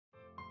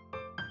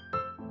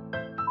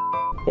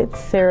It's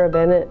Sarah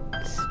Bennett,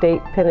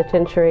 State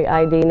Penitentiary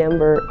ID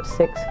number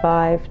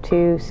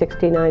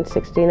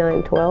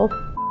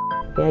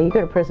 652696912. Yeah, you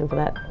go to prison for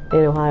that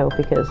in Ohio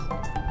because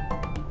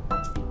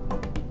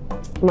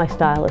my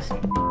stylist.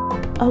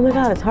 Oh my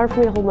God, it's hard for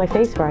me to hold my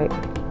face right. Do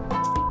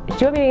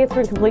you want me to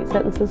answer in complete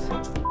sentences?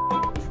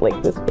 It's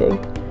like this big.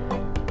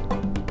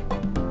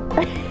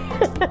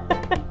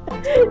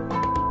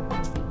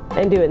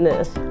 And doing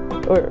this.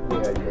 Or,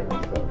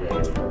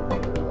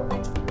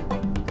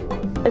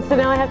 and so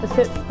now I have to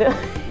sit still.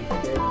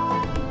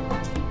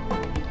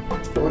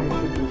 So when you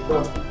shoot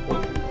yourself,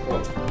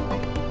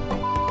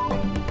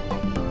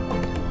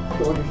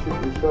 what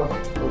shoot yourself?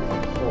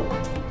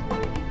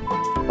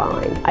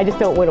 Fine. I just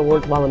don't win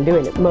awards while I'm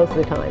doing it most of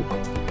the time.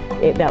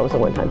 That was a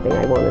one-time thing.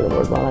 I won an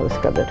award while I was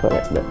scrubbing the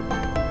toilet. But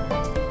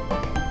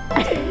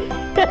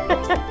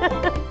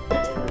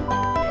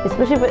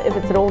especially if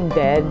it's an old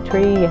dead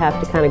tree, you have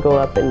to kind of go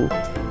up and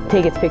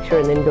take its picture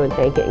and then go and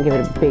thank it and give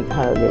it a big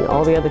hug, and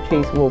all the other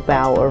trees will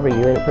bow over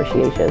you in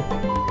appreciation.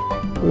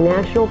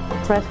 National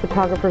Press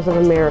Photographers of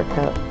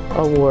America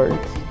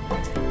Awards.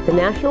 The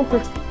National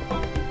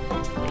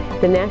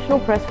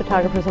Press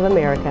Photographers of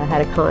America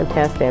had a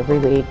contest every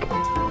week.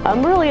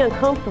 I'm really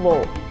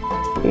uncomfortable.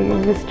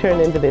 You just turn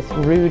into this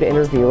rude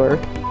interviewer.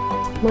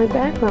 My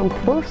background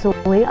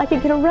personally, I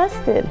could get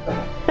arrested.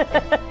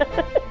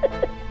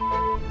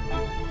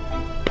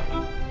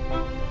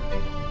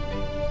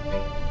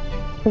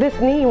 This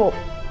knee will...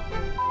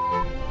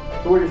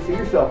 So where do you see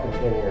yourself in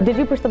 10 years? Did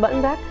you push the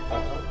button back?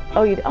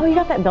 Oh, you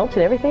got that belt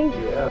and everything?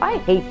 Yeah. I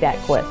hate that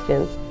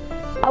question.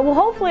 Well,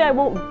 hopefully I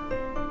won't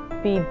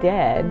be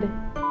dead.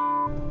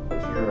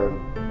 What's your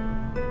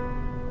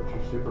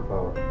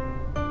superpower?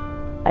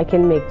 I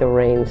can make the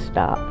rain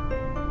stop.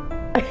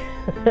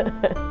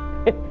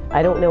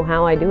 I don't know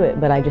how I do it,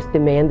 but I just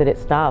demand that it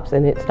stops,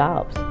 and it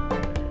stops.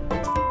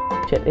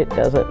 Shit, it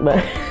doesn't,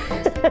 but...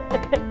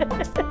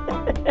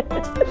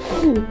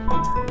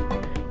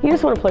 You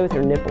just want to play with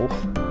your nipples.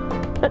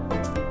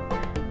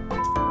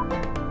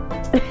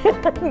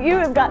 You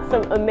have got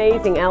some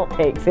amazing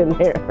outtakes in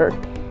there.